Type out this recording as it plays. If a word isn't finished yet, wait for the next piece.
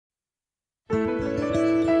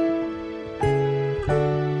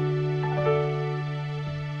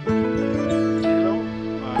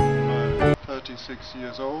26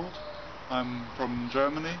 years old. I'm from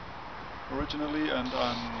Germany originally, and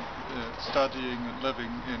I'm studying and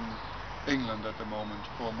living in England at the moment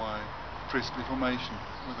for my priestly formation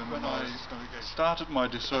within the Marist congregation. Started my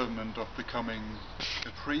discernment of becoming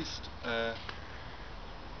a priest.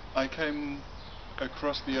 I came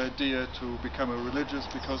across the idea to become a religious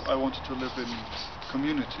because I wanted to live in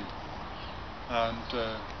community,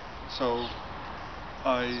 and so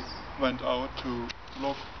I went out to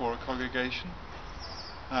look for a congregation,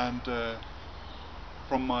 and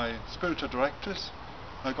from my spiritual directors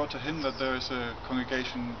I got a hint that there is a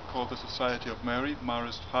congregation called the Society of Mary,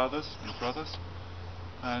 Marist fathers and brothers,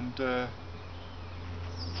 and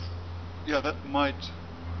yeah, that might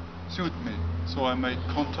suit me. So I made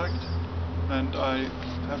contact, and I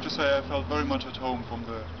have to say I felt very much at home from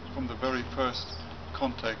the very first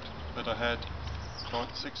contact that I had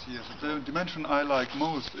about 6 years ago. The dimension I like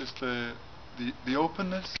most is the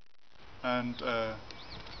openness and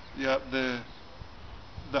yeah,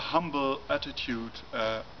 the humble attitude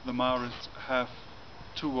the Marists have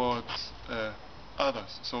towards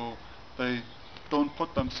others. So they don't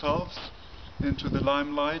put themselves into the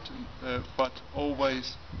limelight, but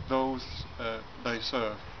always those they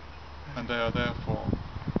serve and they are there for.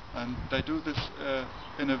 And they do this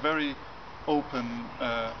in a very open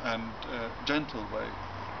and gentle way,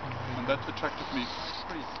 and that attracted me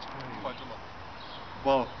quite a lot.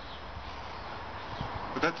 Well,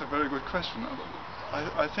 but that's a very good question.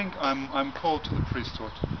 I think I'm called to the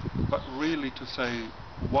priesthood, but really to say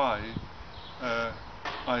why,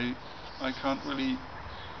 I can't really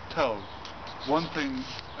tell. One thing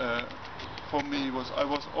for me was I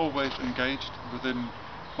was always engaged within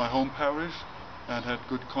my home parish and had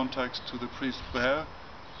good contacts to the priest there,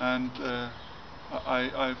 and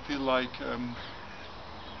I feel like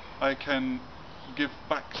I can give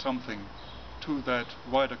back something to that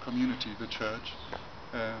wider community, the church,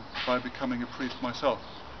 by becoming a priest myself.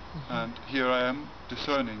 And here I am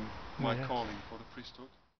discerning my calling for the priesthood.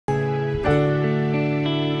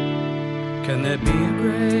 Can there be a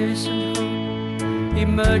grace and hope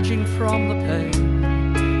emerging from the pain?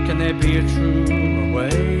 Can there be a truer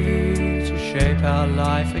way to shape our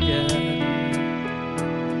life again?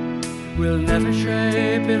 We'll never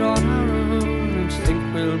shape it on our own and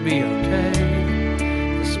think we'll be okay.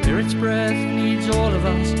 The Spirit's breath needs all of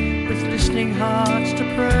us with listening hearts to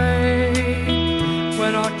pray.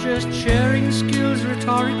 We're not just sharing skills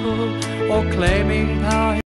rhetorical or claiming power.